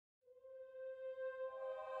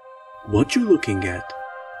What you're looking at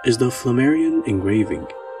is the Flammarion engraving.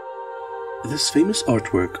 This famous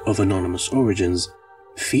artwork of anonymous origins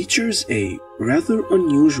features a rather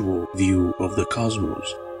unusual view of the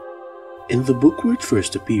cosmos. In the book where it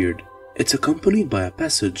first appeared, it's accompanied by a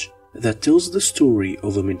passage that tells the story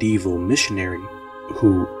of a medieval missionary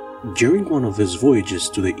who, during one of his voyages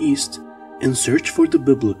to the east, in search for the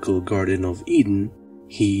biblical Garden of Eden,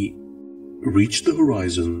 he reached the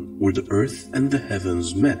horizon where the earth and the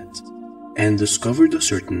heavens met, and discovered a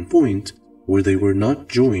certain point where they were not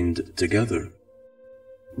joined together.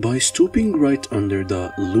 By stooping right under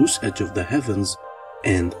the loose edge of the heavens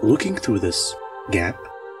and looking through this gap,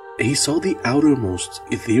 he saw the outermost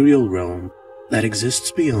ethereal realm that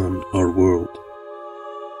exists beyond our world.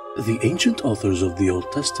 The ancient authors of the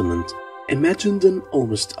Old Testament imagined an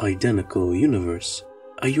almost identical universe,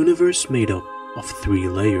 a universe made up of 3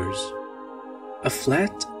 layers. A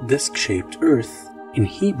flat, disc-shaped earth, in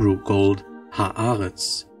Hebrew called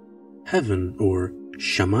Haaretz, heaven or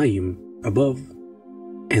Shamayim, above,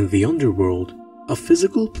 and the underworld, a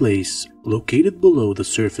physical place located below the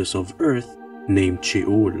surface of earth named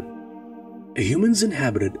Sheol. Humans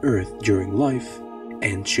inhabited earth during life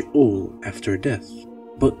and Sheol after death,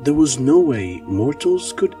 but there was no way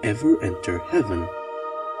mortals could ever enter heaven.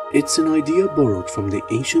 It's an idea borrowed from the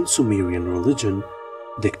ancient Sumerian religion,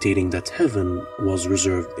 dictating that heaven was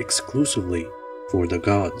reserved exclusively for the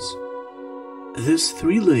gods. This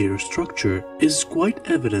 3-layer structure is quite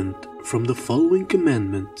evident from the following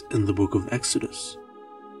commandment in the book of Exodus.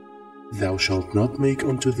 Thou shalt not make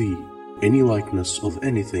unto thee any likeness of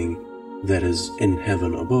anything that is in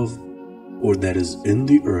heaven above, or that is in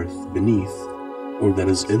the earth beneath, or that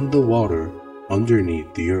is in the water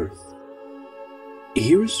underneath the earth.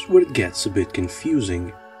 Here's where it gets a bit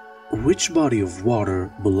confusing. Which body of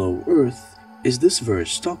water below earth is this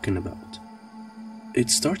verse talking about? It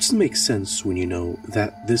starts to make sense when you know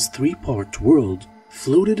that this 3-part world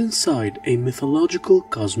floated inside a mythological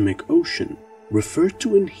cosmic ocean, referred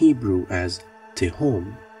to in Hebrew as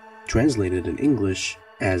Tehom, translated in English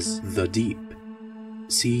as the deep.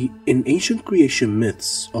 See, in ancient creation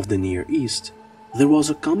myths of the Near East, there was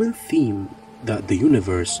a common theme that the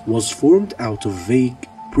universe was formed out of vague,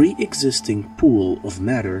 pre-existing pool of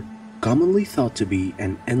matter commonly thought to be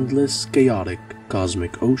an endless, chaotic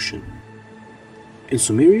cosmic ocean. In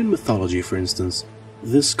Sumerian mythology, for instance,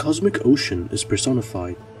 this cosmic ocean is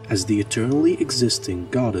personified as the eternally existing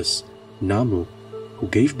goddess Namu, who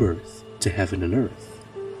gave birth to heaven and earth.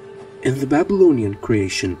 In the Babylonian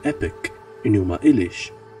creation epic Enuma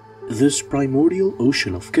Elish, this primordial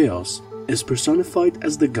ocean of chaos is personified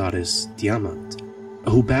as the goddess Tiamat,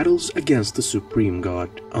 who battles against the supreme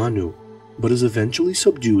god Anu, but is eventually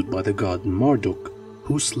subdued by the god Marduk,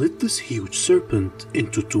 who slit this huge serpent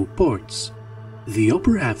into 2 parts. The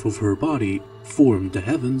upper half of her body formed the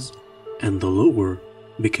heavens, and the lower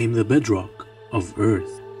became the bedrock of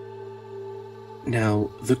earth. Now,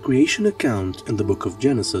 the creation account in the book of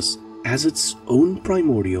Genesis has its own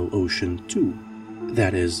primordial ocean too,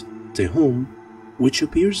 that is, Tehom, which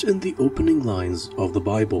appears in the opening lines of the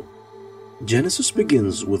Bible. Genesis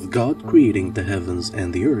begins with God creating the heavens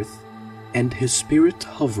and the earth, and his spirit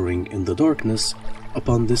hovering in the darkness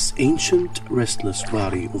upon this ancient, restless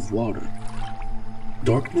body of water.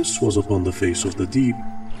 Darkness was upon the face of the deep,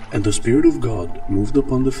 and the Spirit of God moved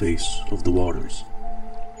upon the face of the waters.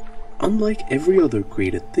 Unlike every other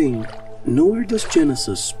created thing, nowhere does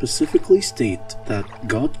Genesis specifically state that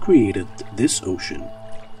God created this ocean,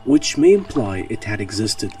 which may imply it had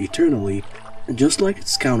existed eternally, just like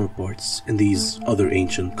its counterparts in these other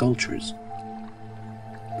ancient cultures.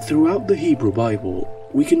 Throughout the Hebrew Bible,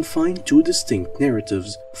 we can find 2 distinct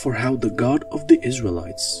narratives for how the God of the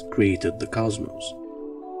Israelites created the cosmos,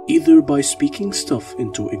 either by speaking stuff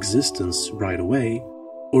into existence right away,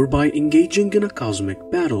 or by engaging in a cosmic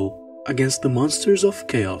battle against the monsters of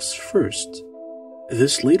chaos first.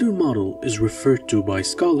 This later model is referred to by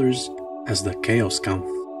scholars as the Chaos Kampf.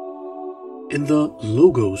 In the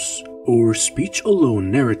Logos, or speech-alone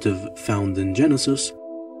narrative found in Genesis,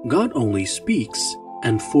 God only speaks,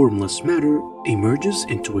 and formless matter emerges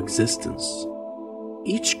into existence.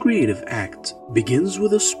 Each creative act begins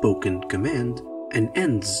with a spoken command and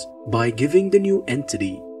ends by giving the new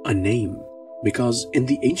entity a name, because in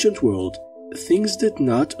the ancient world, things did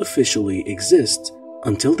not officially exist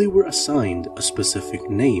until they were assigned a specific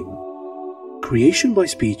name. Creation by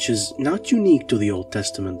speech is not unique to the Old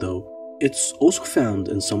Testament though, it's also found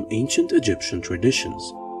in some ancient Egyptian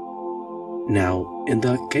traditions. Now, in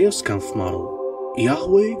the Chaos Kampf model,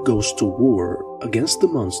 Yahweh goes to war against the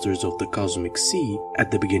monsters of the cosmic sea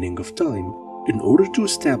at the beginning of time in order to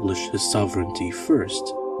establish his sovereignty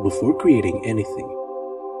first, before creating anything.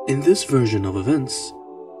 In this version of events,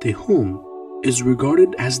 Tehom is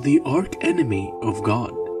regarded as the arch-enemy of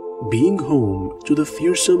God, being home to the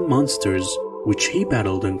fearsome monsters which he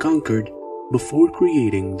battled and conquered before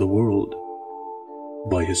creating the world.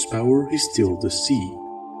 By his power he stilled the sea,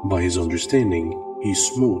 by his understanding he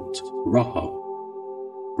smote Rahab.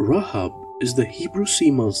 Rahab is the Hebrew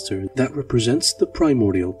sea monster that represents the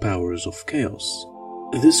primordial powers of chaos.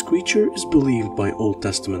 This creature is believed by Old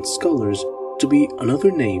Testament scholars to be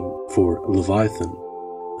another name for Leviathan,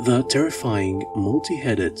 the terrifying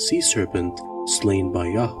multi-headed sea serpent slain by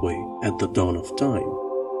Yahweh at the dawn of time.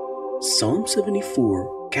 Psalm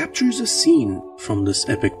 74 captures a scene from this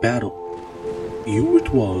epic battle. You it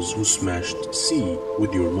was who smashed sea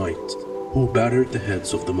with your might, who battered the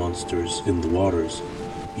heads of the monsters in the waters.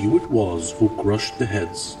 You it was who crushed the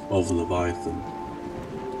heads of Leviathan.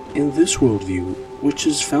 In this worldview, which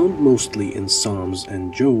is found mostly in Psalms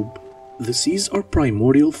and Job, the seas are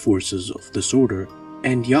primordial forces of disorder,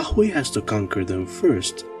 and Yahweh has to conquer them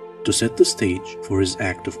first to set the stage for his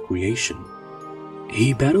act of creation.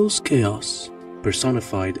 He battles chaos,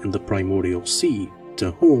 personified in the primordial sea,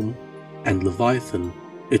 Tehom, and Leviathan,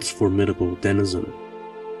 its formidable denizen.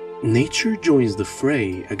 Nature joins the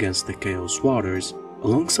fray against the chaos waters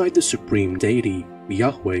alongside the supreme deity,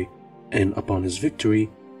 Yahweh, and upon his victory,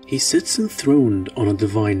 he sits enthroned on a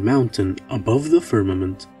divine mountain above the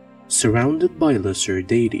firmament, surrounded by lesser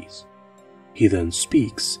deities. He then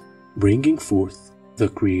speaks, bringing forth the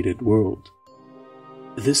created world.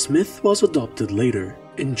 This myth was adopted later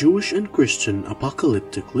in Jewish and Christian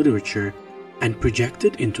apocalyptic literature and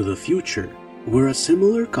projected into the future, where a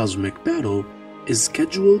similar cosmic battle is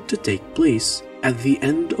scheduled to take place at the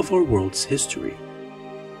end of our world's history.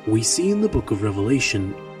 We see in the book of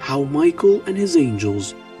Revelation how Michael and his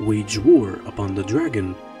angels wage war upon the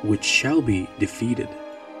dragon, which shall be defeated.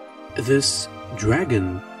 This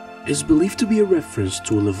dragon is believed to be a reference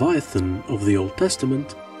to a Leviathan of the Old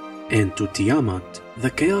Testament and to Tiamat, the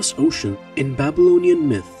chaos ocean in Babylonian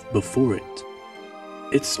myth before it.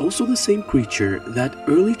 It's also the same creature that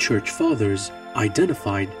early church fathers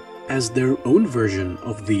identified as their own version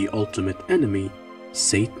of the ultimate enemy,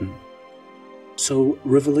 Satan. So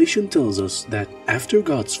Revelation tells us that after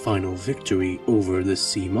God's final victory over this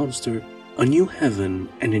sea monster, a new heaven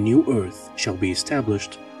and a new earth shall be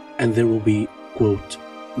established, and there will be, quote,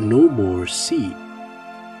 no more sea.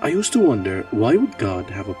 I used to wonder, why would God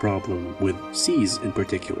have a problem with seas in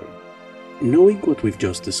particular? Knowing what we've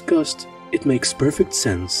just discussed, it makes perfect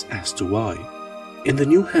sense as to why. In the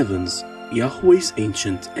new heavens, Yahweh's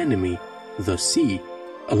ancient enemy, the sea,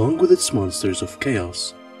 along with its monsters of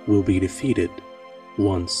chaos, will be defeated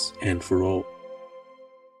once and for all.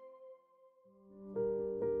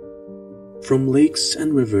 From lakes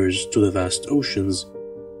and rivers to the vast oceans,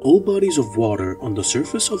 all bodies of water on the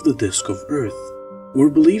surface of the disk of earth were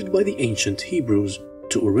believed by the ancient Hebrews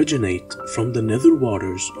to originate from the nether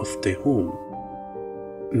waters of Tehom.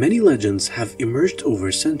 Many legends have emerged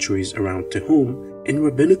over centuries around Tehom in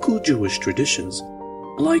rabbinical Jewish traditions,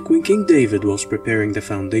 like when King David was preparing the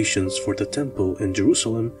foundations for the temple in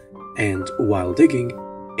Jerusalem, and while digging,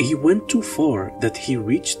 he went too far that he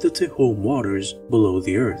reached the Tehom waters below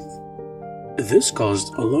the earth. This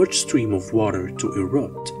caused a large stream of water to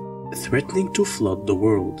erupt, threatening to flood the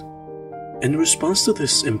world. In response to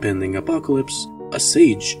this impending apocalypse, a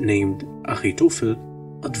sage named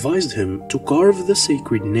Achitophel advised him to carve the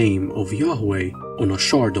sacred name of Yahweh on a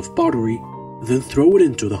shard of pottery, then throw it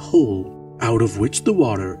into the hole out of which the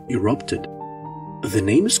water erupted. The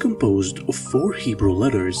name is composed of 4 Hebrew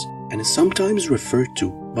letters and is sometimes referred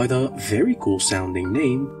to by the very cool sounding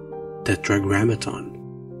name Tetragrammaton.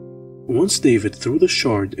 Once David threw the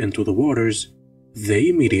shard into the waters, they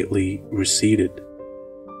immediately receded.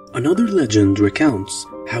 Another legend recounts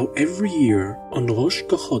how every year on Rosh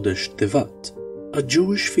Chodesh Tevat, a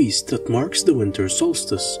Jewish feast that marks the winter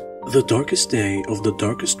solstice, the darkest day of the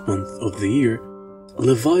darkest month of the year,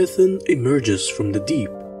 Leviathan emerges from the deep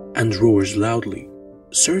and roars loudly,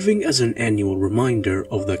 serving as an annual reminder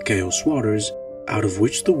of the chaos waters out of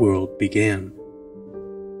which the world began.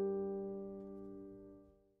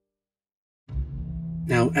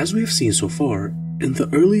 Now, as we have seen so far, in the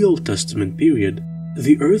early Old Testament period,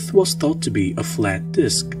 the earth was thought to be a flat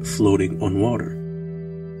disk floating on water.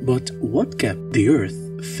 But what kept the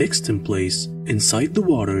earth fixed in place inside the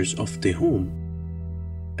waters of Tehom?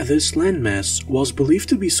 This landmass was believed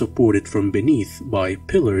to be supported from beneath by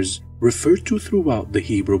pillars referred to throughout the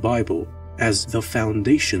Hebrew Bible as the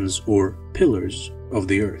foundations or pillars of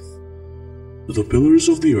the earth. The pillars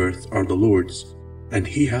of the earth are the Lord's, and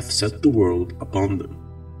he hath set the world upon them.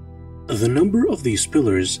 The number of these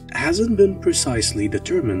pillars hasn't been precisely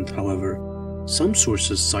determined, however. Some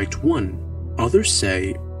sources cite 1, others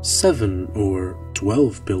say 7 or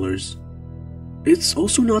 12 pillars. It's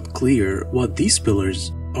also not clear what these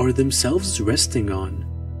pillars are themselves resting on.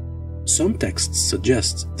 Some texts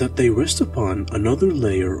suggest that they rest upon another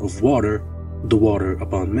layer of water, the water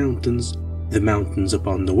upon mountains, the mountains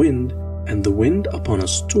upon the wind, and the wind upon a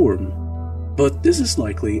storm, but this is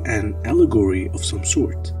likely an allegory of some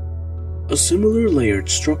sort. A similar layered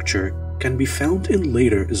structure can be found in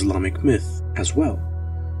later Islamic myth as well.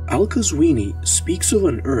 Al-Qazwini speaks of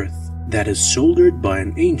an earth that is shouldered by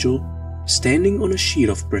an angel standing on a sheet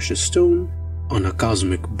of precious stone, on a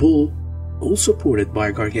cosmic bull, all supported by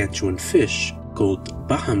a gargantuan fish called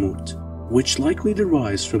Bahamut, which likely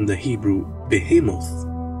derives from the Hebrew behemoth.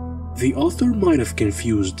 The author might have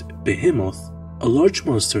confused behemoth, a large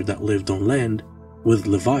monster that lived on land, with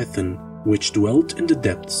Leviathan, which dwelt in the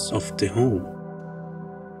depths of Tehom.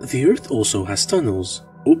 The earth also has tunnels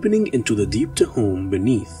opening into the deep Tehom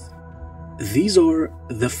beneath. These are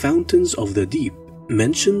the fountains of the deep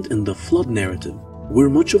mentioned in the flood narrative, where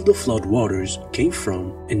much of the flood waters came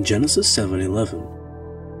from in Genesis 7:11.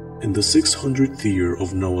 In the 600th year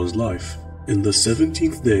of Noah's life, in the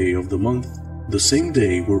 17th day of the month, the same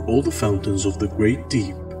day were all the fountains of the great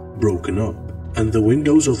deep broken up, and the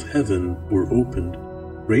windows of heaven were opened.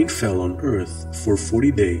 Rain fell on earth for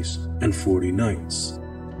 40 days and 40 nights.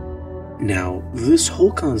 Now, this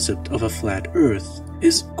whole concept of a flat earth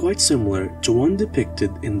is quite similar to one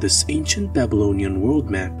depicted in this ancient Babylonian world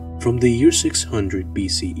map from the year 600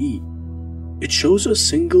 BCE. It shows a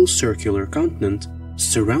single circular continent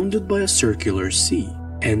surrounded by a circular sea,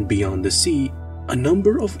 and beyond the sea, a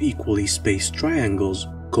number of equally spaced triangles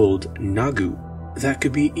called Nagu that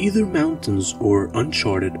could be either mountains or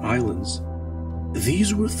uncharted islands.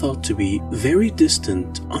 These were thought to be very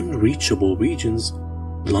distant, unreachable regions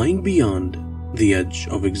lying beyond the edge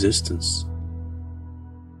of existence.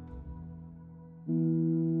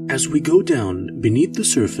 As we go down beneath the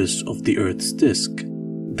surface of the Earth's disk,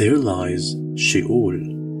 there lies Sheol,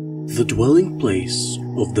 the dwelling place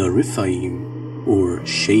of the Rephaim, or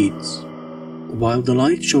Shades. While the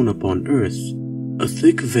light shone upon Earth, a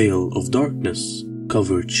thick veil of darkness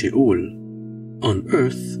covered Sheol. On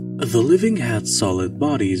Earth, the living had solid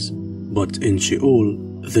bodies, but in Sheol,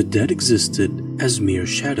 the dead existed as mere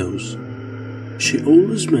shadows.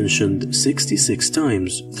 Sheol is mentioned 66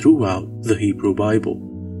 times throughout the Hebrew Bible,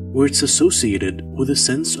 where it's associated with a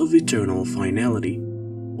sense of eternal finality.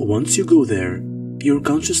 Once you go there, your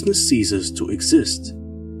consciousness ceases to exist.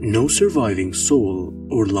 No surviving soul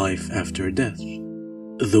or life after death.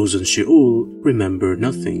 Those in Sheol remember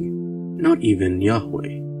nothing, not even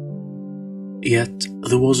Yahweh. Yet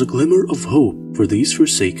there was a glimmer of hope for these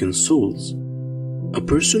forsaken souls. A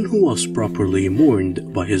person who was properly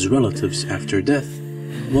mourned by his relatives after death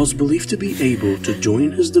was believed to be able to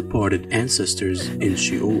join his departed ancestors in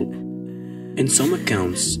Sheol. In some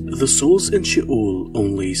accounts, the souls in Sheol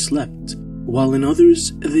only slept, while in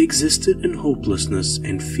others they existed in hopelessness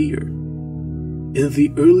and fear. In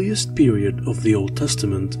the earliest period of the Old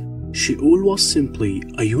Testament, Sheol was simply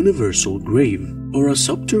a universal grave or a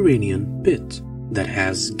subterranean pit that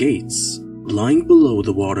has gates lying below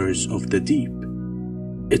the waters of the deep.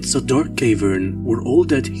 It's a dark cavern where all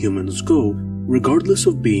dead humans go, regardless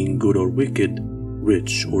of being good or wicked,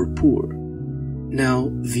 rich or poor.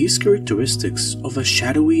 Now, these characteristics of a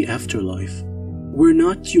shadowy afterlife were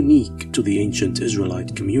not unique to the ancient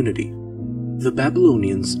Israelite community. The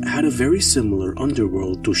Babylonians had a very similar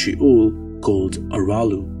underworld to Sheol called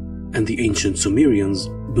Aralu, and the ancient Sumerians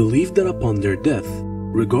believed that upon their death,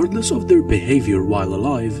 regardless of their behavior while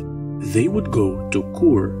alive, they would go to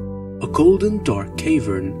Kur, a cold and dark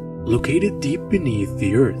cavern located deep beneath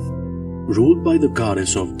the earth, ruled by the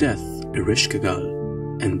goddess of death,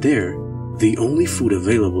 Ereshkigal, and there, the only food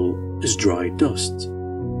available is dry dust.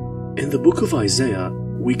 In the book of Isaiah,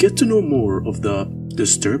 we get to know more of the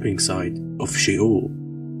disturbing side of Sheol,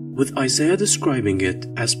 with Isaiah describing it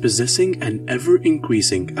as possessing an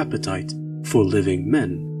ever-increasing appetite for living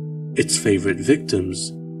men, its favorite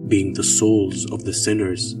victims being the souls of the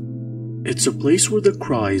sinners. It's a place where the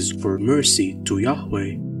cries for mercy to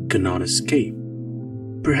Yahweh cannot escape.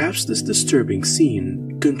 Perhaps this disturbing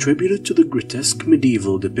scene contributed to the grotesque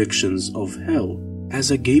medieval depictions of hell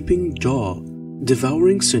as a gaping jaw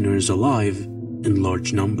devouring sinners alive in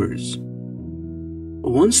large numbers.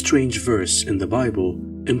 One strange verse in the Bible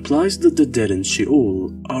implies that the dead in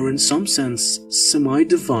Sheol are in some sense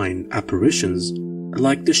semi-divine apparitions,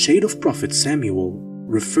 like the shade of Prophet Samuel,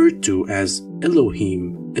 referred to as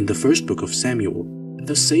Elohim in the first book of Samuel.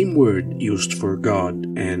 the same word used for God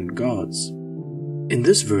and gods. In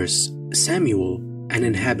this verse, Samuel, an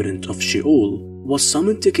inhabitant of Sheol, was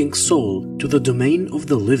summoned to King Saul to the domain of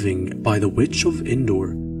the living by the witch of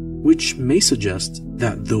Endor, which may suggest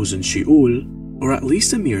that those in Sheol, or at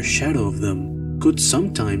least a mere shadow of them, could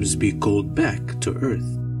sometimes be called back to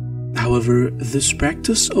earth. However, this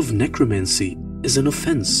practice of necromancy is an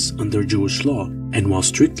offense under Jewish law and was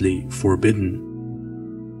strictly forbidden.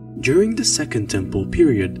 During the Second Temple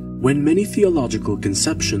period, when many theological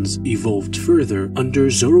conceptions evolved further under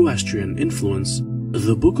Zoroastrian influence,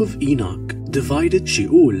 the Book of Enoch divided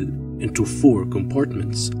Sheol into 4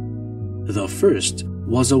 compartments. The first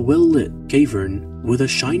was a well-lit cavern with a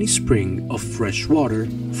shiny spring of fresh water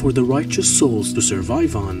for the righteous souls to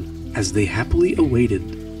survive on as they happily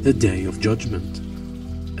awaited the day of judgment.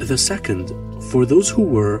 The second, for those who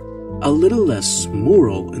were a little less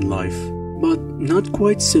moral in life, but not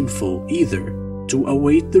quite sinful either, to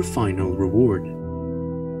await their final reward.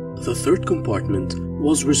 The third compartment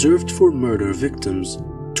was reserved for murder victims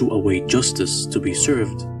to await justice to be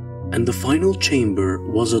served, and the final chamber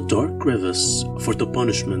was a dark crevice for the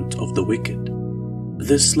punishment of the wicked.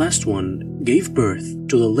 This last one gave birth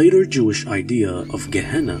to the later Jewish idea of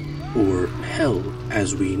Gehenna, or Hell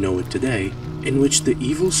as we know it today, in which the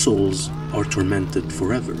evil souls are tormented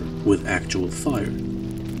forever with actual fire.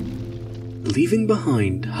 Leaving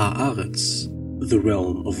behind Haaretz, the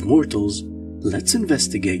realm of mortals, let's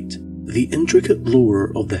investigate the intricate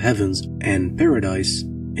lore of the heavens and paradise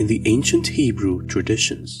in the ancient Hebrew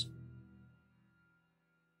traditions.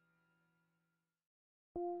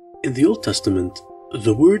 In the Old Testament,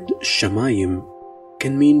 the word Shamayim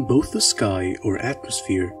can mean both the sky or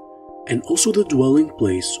atmosphere and also the dwelling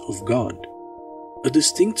place of God, a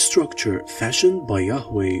distinct structure fashioned by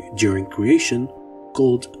Yahweh during creation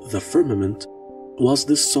called the firmament was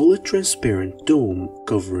this solid transparent dome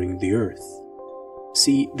covering the earth.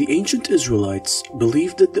 See, the ancient Israelites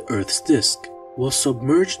believed that the earth's disk was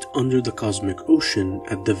submerged under the cosmic ocean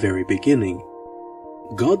at the very beginning.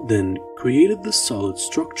 God then created the solid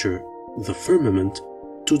structure, the firmament,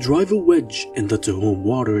 to drive a wedge in the Tehom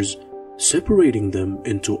waters, separating them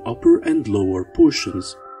into upper and lower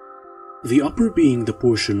portions. The upper being the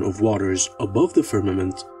portion of waters above the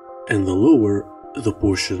firmament, and the lower the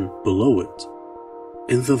portion below it.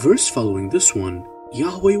 In the verse following this one,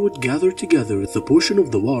 Yahweh would gather together the portion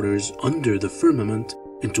of the waters under the firmament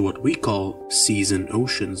into what we call seas and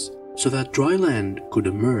oceans, so that dry land could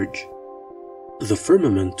emerge. The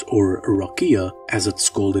firmament, or rakia as it's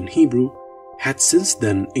called in Hebrew, had since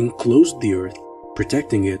then enclosed the earth,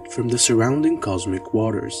 protecting it from the surrounding cosmic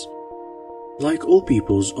waters. Like all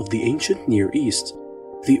peoples of the ancient Near East,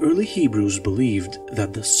 the early Hebrews believed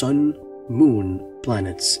that the sun, moon,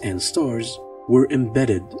 planets, and stars were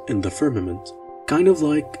embedded in the firmament, kind of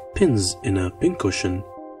like pins in a pincushion.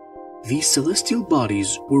 These celestial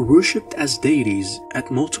bodies were worshipped as deities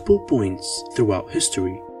at multiple points throughout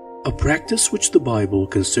history, a practice which the Bible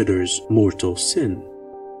considers mortal sin.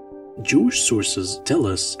 Jewish sources tell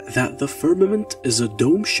us that the firmament is a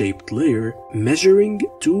dome-shaped layer measuring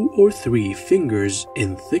 2 or 3 fingers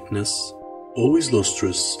in thickness, always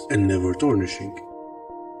lustrous and never tarnishing.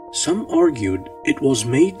 Some argued it was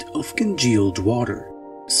made of congealed water,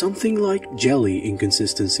 something like jelly in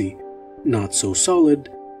consistency, not so solid,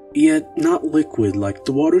 yet not liquid like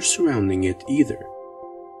the water surrounding it either.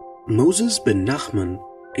 Moses ben Nachman,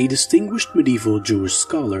 a distinguished medieval Jewish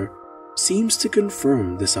scholar, seems to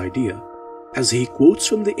confirm this idea, as he quotes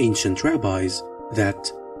from the ancient rabbis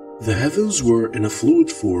that the heavens were in a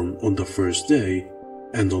fluid form on the first day,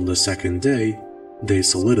 and on the second day they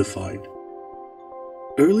solidified.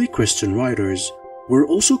 Early Christian writers were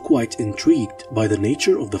also quite intrigued by the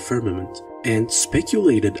nature of the firmament and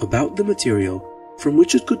speculated about the material from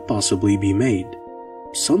which it could possibly be made.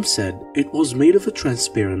 Some said it was made of a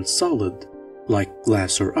transparent solid, like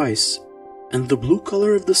glass or ice, and the blue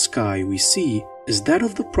color of the sky we see is that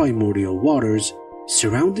of the primordial waters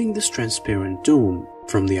surrounding this transparent dome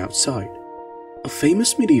from the outside. A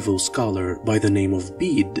famous medieval scholar by the name of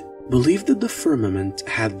Bede believed that the firmament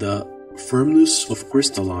had the firmness of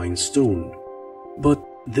crystalline stone. But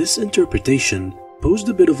this interpretation posed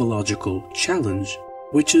a bit of a logical challenge,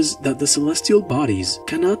 which is that the celestial bodies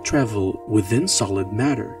cannot travel within solid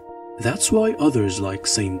matter. That's why others like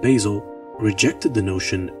Saint Basil rejected the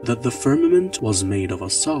notion that the firmament was made of a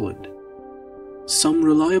solid. Some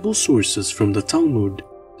reliable sources from the Talmud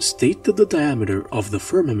state that the diameter of the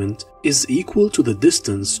firmament is equal to the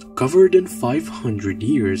distance covered in 500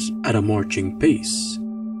 years at a marching pace.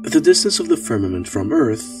 The distance of the firmament from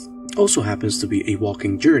Earth also happens to be a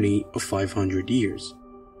walking journey of 500 years.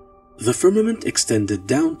 The firmament extended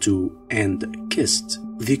down to and kissed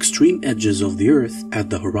the extreme edges of the earth at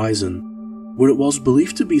the horizon, where it was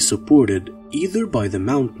believed to be supported either by the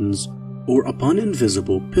mountains or upon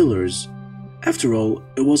invisible pillars. After all,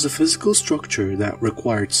 it was a physical structure that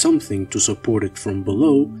required something to support it from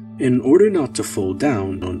below in order not to fall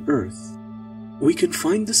down on earth. We can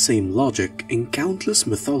find the same logic in countless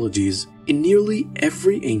mythologies in nearly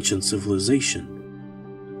every ancient civilization.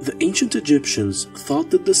 The ancient Egyptians thought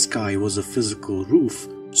that the sky was a physical roof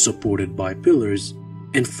supported by pillars,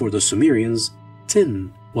 and for the Sumerians,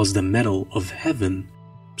 tin was the metal of heaven,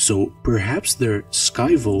 so perhaps their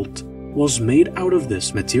sky vault was made out of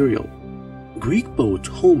this material. Greek poet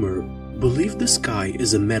Homer believed the sky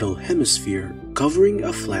is a metal hemisphere covering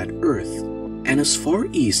a flat earth, and as far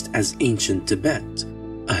east as ancient Tibet,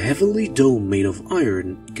 a heavenly dome made of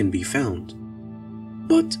iron can be found.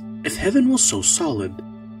 But if heaven was so solid,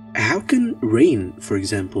 how can rain, for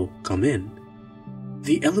example, come in?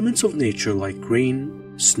 The elements of nature like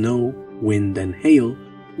rain, snow, wind, and hail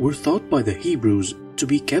were thought by the Hebrews to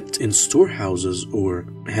be kept in storehouses or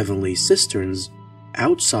heavenly cisterns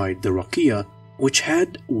outside the rakia, which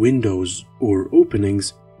had windows or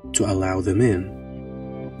openings to allow them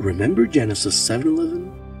in. Remember Genesis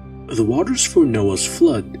 7:11? The waters for Noah's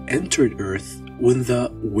flood entered earth when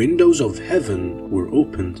the windows of heaven were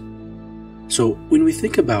opened. So when we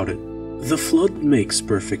think about it, the flood makes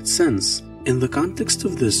perfect sense in the context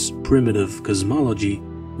of this primitive cosmology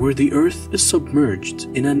where the earth is submerged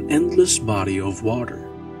in an endless body of water.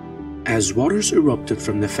 As waters erupted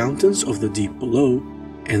from the fountains of the deep below,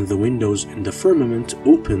 and the windows in the firmament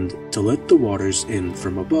opened to let the waters in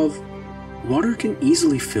from above, water can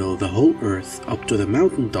easily fill the whole earth up to the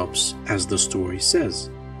mountaintops, as the story says,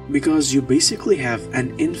 because you basically have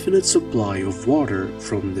an infinite supply of water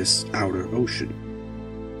from this outer ocean.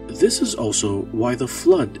 This is also why the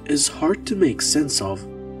flood is hard to make sense of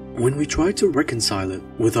when we try to reconcile it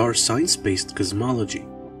with our science-based cosmology,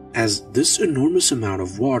 as this enormous amount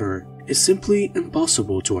of water is simply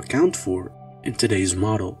impossible to account for in today's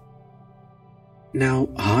model. Now,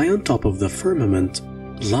 high on top of the firmament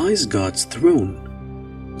lies God's throne.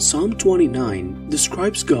 Psalm 29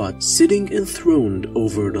 describes God sitting enthroned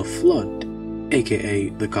over the flood, aka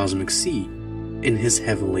the cosmic sea, in his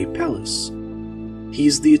heavenly palace. He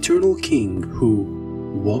is the eternal king who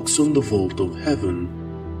walks on the vault of heaven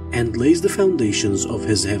and lays the foundations of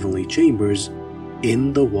his heavenly chambers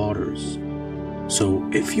in the waters. So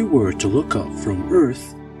if you were to look up from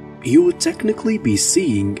earth, you would technically be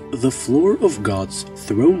seeing the floor of God's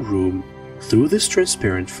throne room through this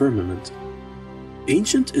transparent firmament.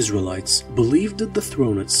 Ancient Israelites believed that the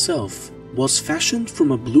throne itself was fashioned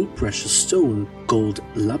from a blue precious stone called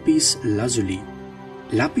lapis lazuli.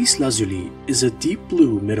 Lapis lazuli is a deep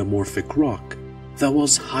blue metamorphic rock that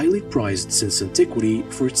was highly prized since antiquity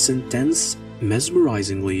for its intense,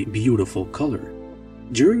 mesmerizingly beautiful color.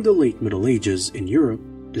 During the late Middle Ages in Europe,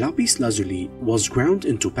 lapis lazuli was ground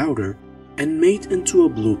into powder and made into a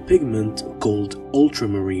blue pigment called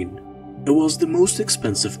ultramarine. It was the most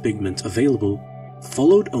expensive pigment available,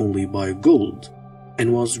 followed only by gold,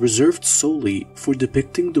 and was reserved solely for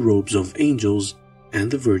depicting the robes of angels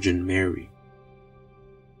and the Virgin Mary.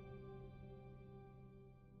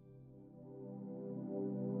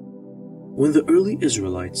 When the early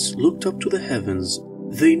Israelites looked up to the heavens,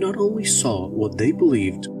 they not only saw what they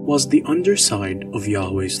believed was the underside of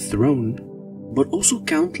Yahweh's throne, but also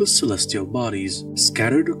countless celestial bodies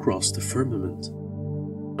scattered across the firmament.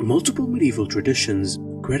 Multiple medieval traditions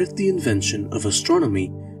credit the invention of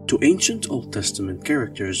astronomy to ancient Old Testament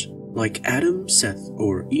characters like Adam, Seth,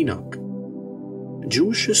 or Enoch.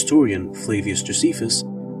 Jewish historian Flavius Josephus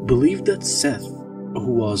believed that Seth,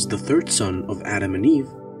 who was the third son of Adam and Eve,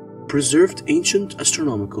 preserved ancient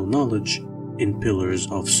astronomical knowledge in pillars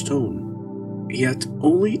of stone. Yet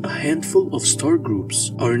only a handful of star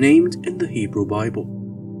groups are named in the Hebrew Bible.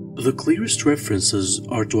 The clearest references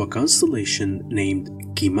are to a constellation named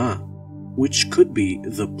Kima, which could be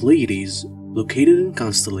the Pleiades, located in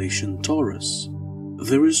constellation Taurus.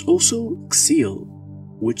 There is also Xiel,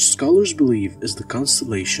 which scholars believe is the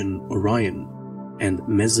constellation Orion, and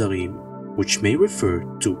Mezarim, which may refer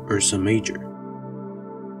to Ursa Major.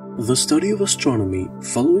 The study of astronomy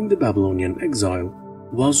following the Babylonian exile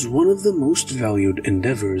was one of the most valued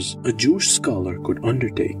endeavors a Jewish scholar could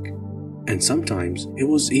undertake, and sometimes it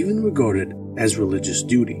was even regarded as religious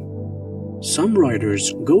duty. Some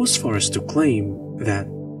writers go as far as to claim that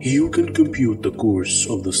he who can compute the course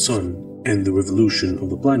of the sun and the revolution of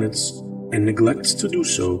the planets and neglects to do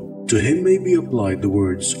so, to him may be applied the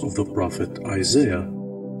words of the prophet Isaiah,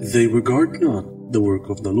 "They regard not the work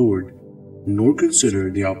of the Lord, nor consider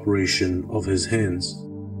the operation of his hands.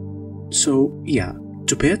 So, yeah,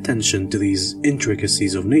 to pay attention to these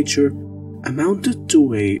intricacies of nature amounted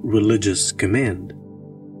to a religious command.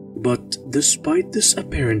 But despite this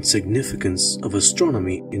apparent significance of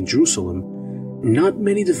astronomy in Jerusalem, not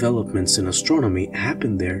many developments in astronomy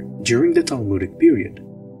happened there during the Talmudic period.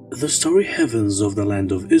 The starry heavens of the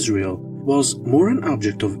land of Israel was more an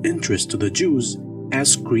object of interest to the Jews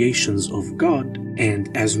as creations of God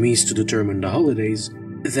and as means to determine the holidays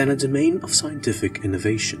than a domain of scientific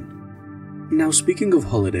innovation. Now, speaking of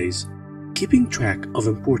holidays, keeping track of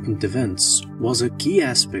important events was a key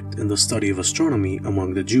aspect in the study of astronomy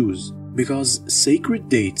among the Jews, because sacred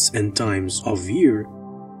dates and times of year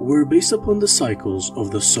were based upon the cycles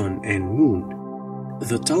of the sun and moon.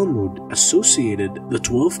 The Talmud associated the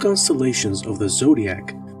 12 constellations of the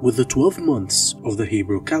zodiac with the 12 months of the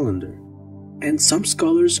Hebrew calendar, and some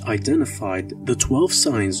scholars identified the 12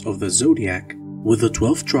 signs of the zodiac with the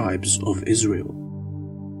 12 tribes of Israel.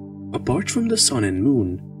 Apart from the sun and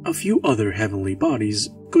moon, a few other heavenly bodies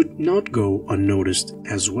could not go unnoticed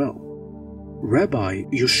as well. Rabbi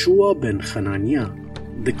Yeshua ben Hananiah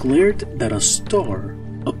declared that a star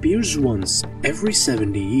appears once every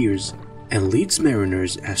 70 years and leads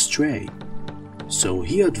mariners astray. So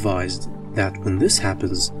he advised that when this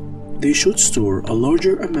happens, they should store a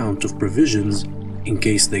larger amount of provisions in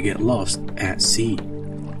case they get lost at sea.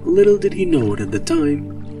 Little did he know at the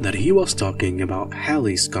time that he was talking about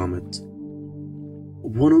Halley's Comet.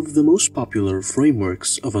 One of the most popular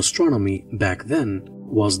frameworks of astronomy back then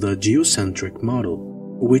was the geocentric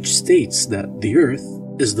model, which states that the Earth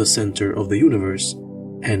is the center of the universe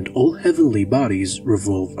and all heavenly bodies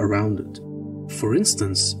revolve around it. For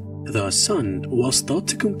instance, the Sun was thought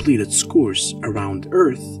to complete its course around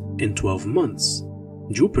Earth in 12 months,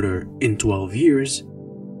 Jupiter in 12 years,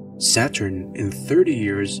 Saturn in 30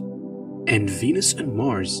 years, and Venus and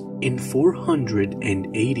Mars in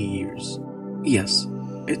 480 years. Yes,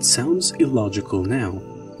 it sounds illogical now,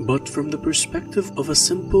 but from the perspective of a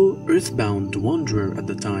simple earthbound wanderer at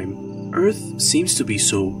the time, Earth seems to be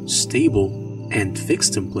so stable and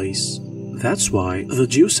fixed in place. That's why the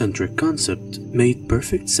geocentric concept made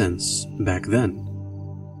perfect sense back then.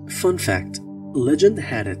 Fun fact, legend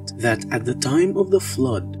had it that at the time of the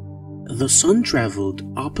flood, the sun traveled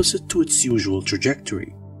opposite to its usual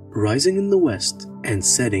trajectory, rising in the west and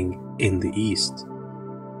setting in the east.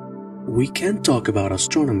 We can't talk about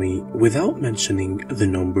astronomy without mentioning the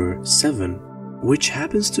number 7, which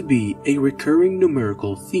happens to be a recurring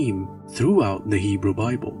numerical theme throughout the Hebrew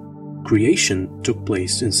Bible. Creation took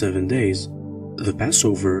place in 7 days, the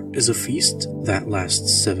Passover is a feast that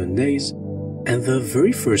lasts 7 days, and the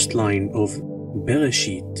very first line of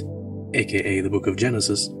Bereshit, aka the book of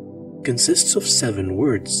Genesis, consists of 7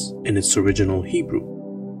 words in its original Hebrew.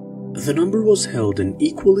 The number was held in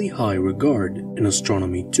equally high regard in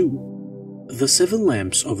astronomy too. The 7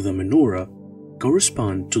 lamps of the menorah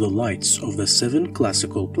correspond to the lights of the 7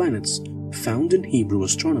 classical planets found in Hebrew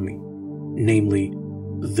astronomy, namely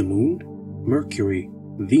the Moon, Mercury,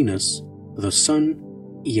 Venus, the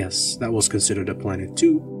Sun, yes, that was considered a planet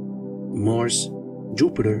too, Mars,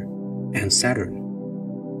 Jupiter, and Saturn.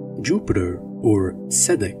 Jupiter, or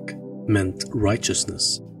Tzedek, meant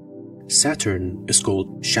righteousness. Saturn is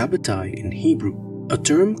called Shabbatai in Hebrew, a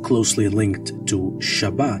term closely linked to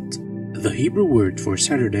Shabbat, the Hebrew word for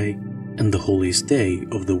Saturday and the holiest day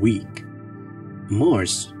of the week.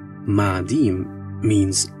 Mars, Ma'adim,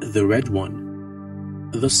 means the red one.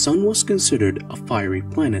 The Sun was considered a fiery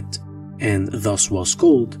planet and thus was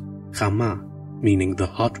called Chama, meaning the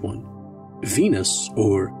hot one. Venus,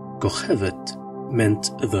 or Kochevet,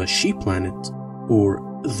 meant the she planet,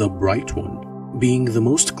 or the bright one, being the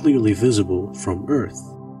most clearly visible from Earth.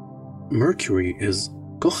 Mercury is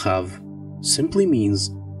Kochav, simply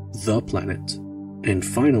means the planet. And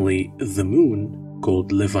finally, the Moon,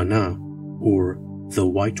 called Levana, or the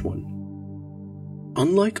white one.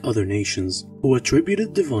 Unlike other nations who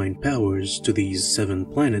attributed divine powers to these 7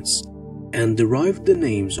 planets and derived the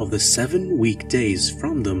names of the 7 weekdays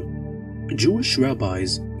from them, Jewish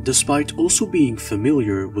rabbis, despite also being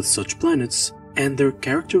familiar with such planets and their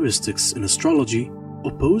characteristics in astrology,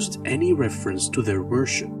 opposed any reference to their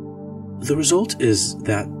worship. The result is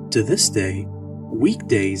that, to this day,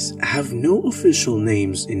 weekdays have no official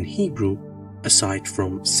names in Hebrew aside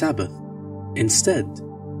from Sabbath. Instead,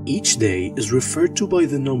 each day is referred to by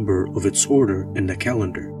the number of its order in the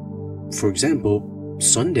calendar. For example,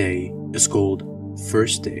 Sunday is called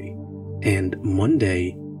first day, and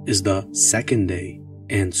Monday is the second day,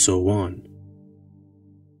 and so on.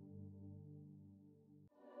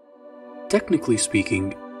 Technically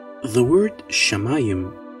speaking, the word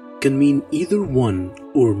Shamayim can mean either one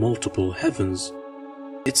or multiple heavens.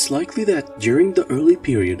 It's likely that during the early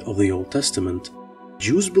period of the Old Testament,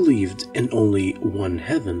 Jews believed in only one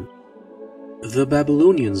heaven. The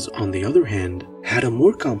Babylonians, on the other hand, had a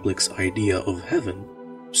more complex idea of heaven.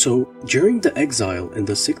 So, during the exile in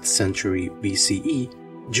the 6th century BCE,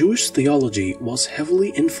 Jewish theology was heavily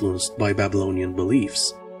influenced by Babylonian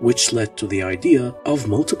beliefs, which led to the idea of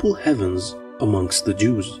multiple heavens amongst the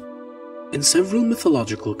Jews. In several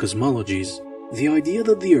mythological cosmologies, the idea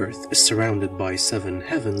that the earth is surrounded by 7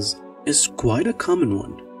 heavens is quite a common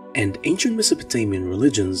one, and ancient Mesopotamian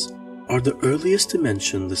religions are the earliest to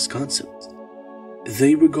mention this concept.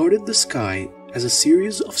 They regarded the sky as a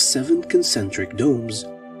series of 7 concentric domes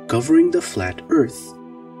covering the flat earth,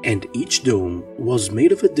 and each dome was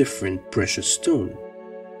made of a different precious stone.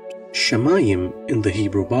 Shamayim in the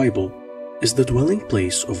Hebrew Bible is the dwelling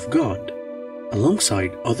place of God,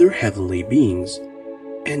 alongside other heavenly beings,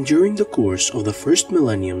 and during the course of the first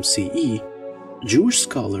millennium CE, Jewish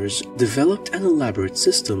scholars developed an elaborate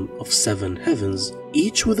system of 7 heavens,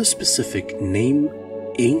 each with a specific name,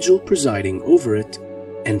 angel presiding over it,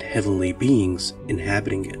 and heavenly beings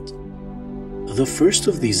inhabiting it. The first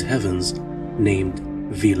of these heavens, named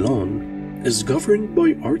Vilon, is governed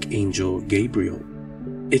by Archangel Gabriel.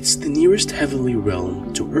 It's the nearest heavenly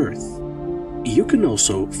realm to Earth. You can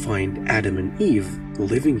also find Adam and Eve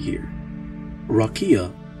living here.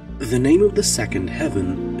 Rakia, the name of the second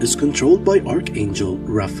heaven, is controlled by Archangel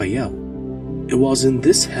Raphael. It was in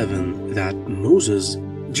this heaven that Moses,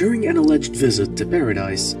 during an alleged visit to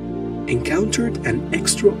paradise, encountered an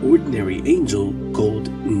extraordinary angel called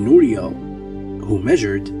Nuriel, who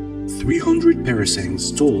measured 300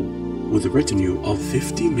 parasangs tall, with a retinue of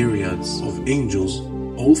 50 myriads of angels,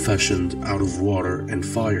 all fashioned out of water and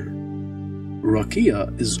fire.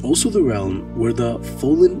 Rakia is also the realm where the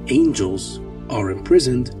fallen angels are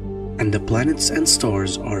imprisoned and the planets and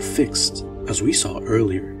stars are fixed, as we saw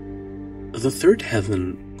earlier. The third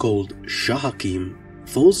heaven, called Shahakim,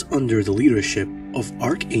 falls under the leadership of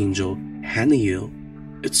Archangel Haniel.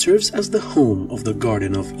 It serves as the home of the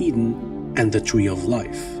Garden of Eden and the Tree of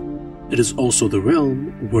Life. It is also the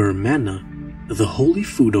realm where manna, the holy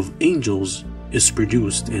food of angels, is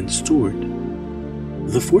produced and stored.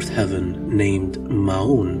 The fourth heaven, named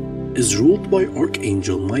Maon, is ruled by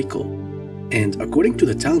Archangel Michael, and according to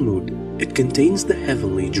the Talmud, it contains the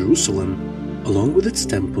heavenly Jerusalem, along with its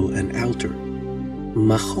temple and altar.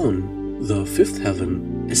 Machon, the fifth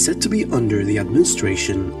heaven, is said to be under the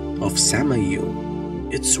administration of Samael.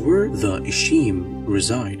 It's where the Ishim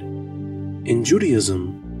reside. In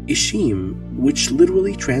Judaism, Ishim, which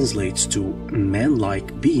literally translates to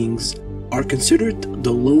man-like beings, are considered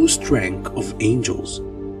the lowest rank of angels.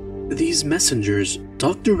 These messengers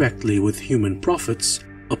talk directly with human prophets,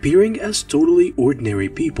 appearing as totally ordinary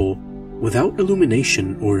people without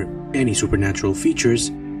illumination or any supernatural features,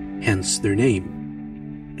 hence their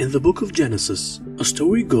name. In the book of Genesis, a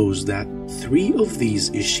story goes that 3 of these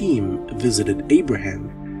Ishim visited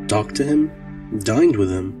Abraham, talked to him, dined with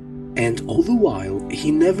him, and all the while he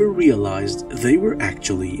never realized they were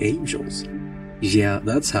actually angels. Yeah,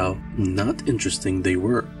 that's how not interesting they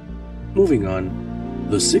were. Moving on,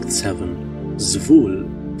 the sixth heaven,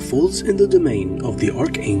 Zvul, falls in the domain of the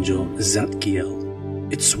Archangel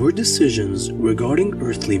Zadkiel. It's where decisions regarding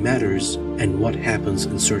earthly matters and what happens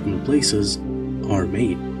in certain places are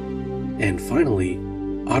made. And finally,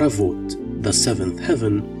 Aravot, the seventh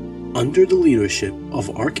heaven, under the leadership of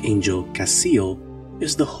Archangel Cassiel,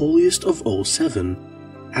 is the holiest of all 7,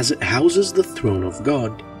 as it houses the throne of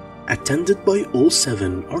God, attended by all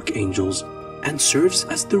 7 archangels, and serves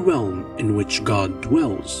as the realm in which God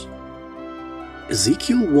dwells.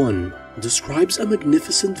 Ezekiel 1 describes a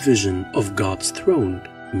magnificent vision of God's throne,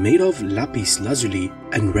 made of lapis lazuli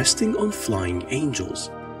and resting on flying angels.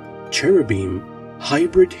 Cherubim,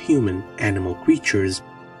 hybrid human-animal creatures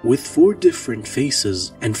with 4 different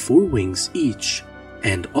faces and 4 wings each,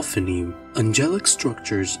 and Ophanim, angelic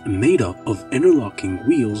structures made up of interlocking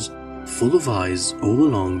wheels full of eyes all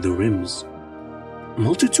along the rims.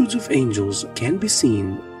 Multitudes of angels can be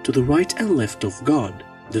seen to the right and left of God,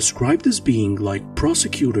 described as being like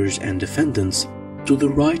prosecutors and defendants to the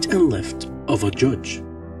right and left of a judge.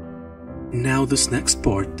 Now this next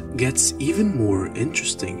part gets even more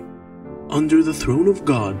interesting. Under the throne of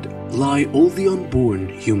God lie all the unborn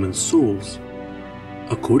human souls.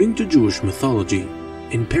 According to Jewish mythology,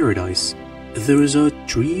 in paradise, there is a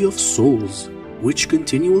tree of souls which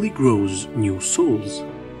continually grows new souls.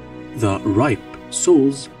 The ripe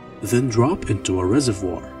souls then drop into a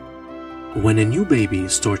reservoir. When a new baby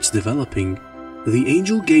starts developing, the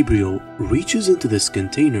angel Gabriel reaches into this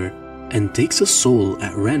container and takes a soul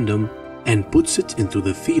at random and puts it into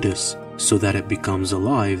the fetus so that it becomes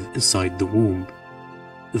alive inside the womb.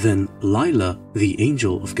 Then Lila, the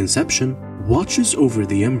angel of conception, watches over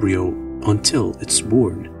the embryo until it's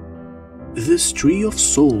born. This tree of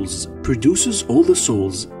souls produces all the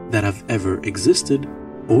souls that have ever existed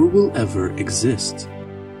or will ever exist.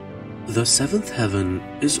 The seventh heaven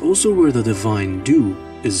is also where the divine dew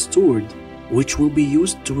is stored, which will be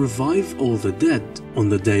used to revive all the dead on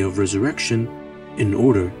the day of resurrection in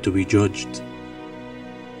order to be judged.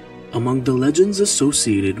 Among the legends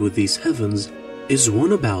associated with these heavens is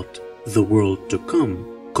one about the world to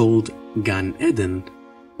come, called Gan Eden,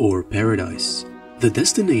 or Paradise, the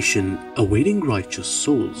destination awaiting righteous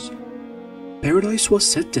souls. Paradise was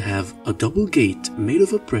said to have a double gate made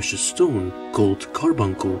of a precious stone called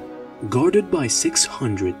carbuncle, guarded by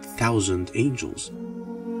 600,000 angels.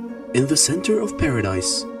 In the center of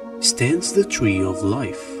Paradise stands the Tree of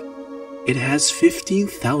Life. It has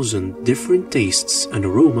 15,000 different tastes and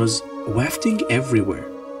aromas wafting everywhere.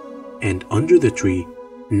 And under the tree,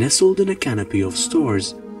 nestled in a canopy of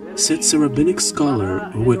stars, sits a rabbinic scholar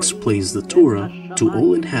who explains the Torah to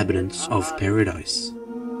all inhabitants of Paradise.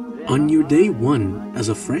 On your day one as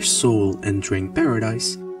a fresh soul entering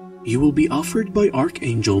Paradise, you will be offered by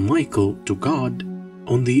Archangel Michael to God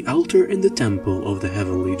on the altar in the temple of the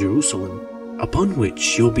heavenly Jerusalem, upon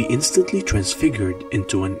which you'll be instantly transfigured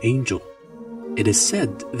into an angel. It is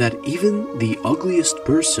said that even the ugliest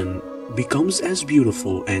person becomes as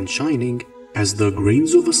beautiful and shining as the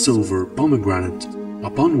grains of a silver pomegranate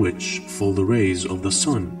upon which fall the rays of the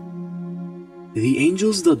sun. The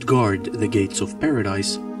angels that guard the gates of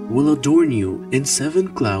Paradise will adorn you in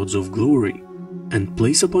 7 clouds of glory and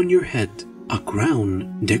place upon your head a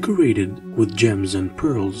crown decorated with gems and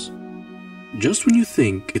pearls. Just when you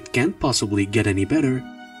think it can't possibly get any better,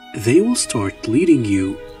 they will start leading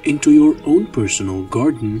you into your own personal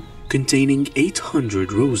garden containing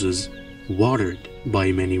 800 roses, watered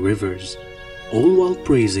by many rivers, all while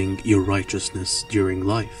praising your righteousness during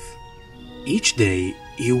life. Each day,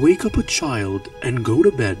 you wake up a child and go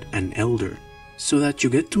to bed an elder, so that you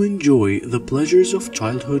get to enjoy the pleasures of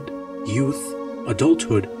childhood, youth,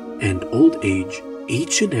 adulthood, and old age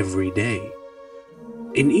each and every day.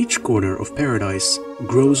 In each corner of Paradise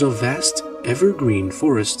grows a vast evergreen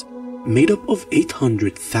forest made up of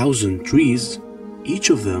 800,000 trees. Each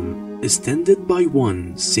of them is tended by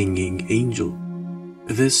one singing angel.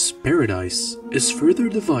 This paradise is further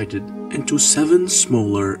divided into 7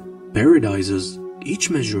 smaller paradises, each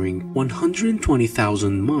measuring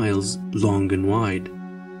 120,000 miles long and wide.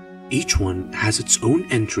 Each one has its own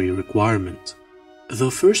entry requirement. The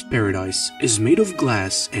first paradise is made of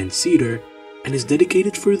glass and cedar and is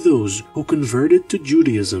dedicated for those who converted to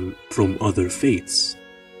Judaism from other faiths.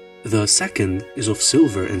 The second is of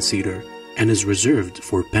silver and cedar and is reserved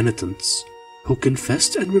for penitents who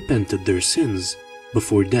confessed and repented their sins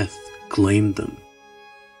before death claimed them.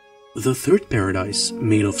 The third paradise,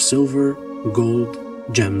 made of silver, gold,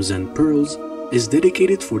 gems and pearls, is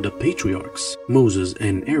dedicated for the patriarchs, Moses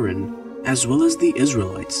and Aaron, as well as the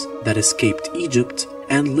Israelites that escaped Egypt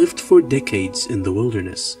and lived for decades in the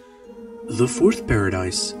wilderness. The fourth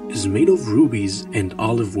paradise is made of rubies and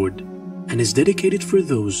olive wood and is dedicated for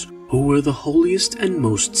those who were the holiest and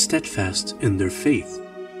most steadfast in their faith.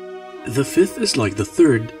 The fifth is like the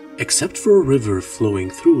third, except for a river flowing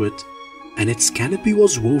through it, and its canopy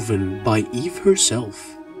was woven by Eve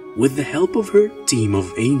herself, with the help of her team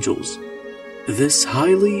of angels. This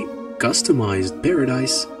highly customized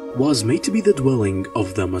paradise was made to be the dwelling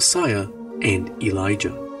of the Messiah and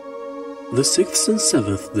Elijah. The 6th and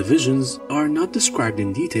 7th divisions are not described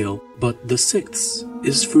in detail, but the 6th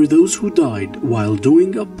is for those who died while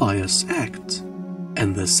doing a pious act,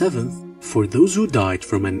 and the 7th for those who died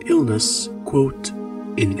from an illness, quote,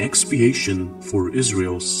 in expiation for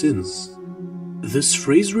Israel's sins. This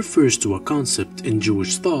phrase refers to a concept in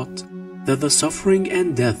Jewish thought that the suffering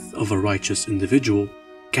and death of a righteous individual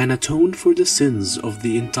can atone for the sins of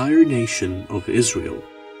the entire nation of Israel.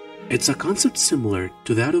 It's a concept similar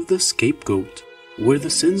to that of the scapegoat, where the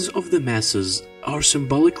sins of the masses are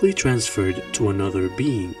symbolically transferred to another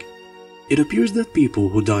being. It appears that people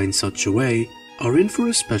who die in such a way are in for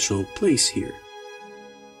a special place here.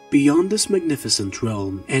 Beyond this magnificent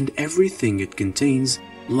realm and everything it contains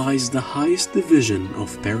lies the highest division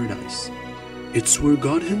of paradise. It's where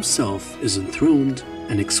God Himself is enthroned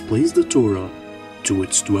and explains the Torah to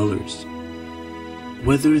its dwellers.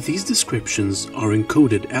 Whether these descriptions are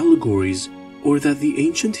encoded allegories or that the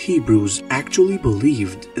ancient Hebrews actually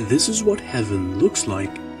believed this is what heaven looks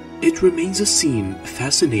like, it remains a scene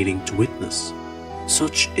fascinating to witness.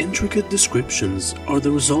 Such intricate descriptions are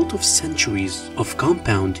the result of centuries of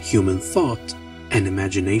compound human thought and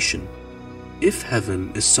imagination. If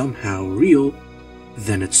heaven is somehow real,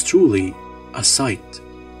 then it's truly a sight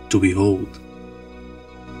to behold.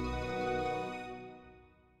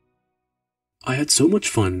 I had so much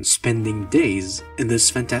fun spending days in this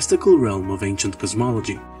fantastical realm of ancient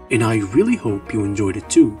cosmology, and I really hope you enjoyed it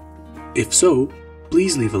too. If so,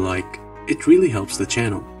 please leave a like, it really helps the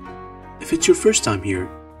channel. If it's your first time here,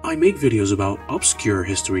 I make videos about obscure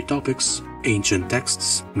history topics, ancient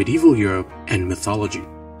texts, medieval Europe, and mythology.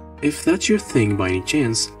 If that's your thing by any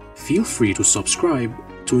chance, feel free to subscribe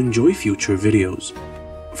to enjoy future videos.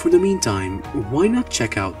 For the meantime, why not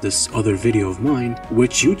check out this other video of mine,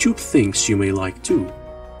 which YouTube thinks you may like too.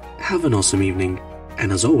 Have an awesome evening,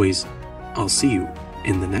 and as always, I'll see you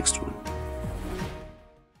in the next one.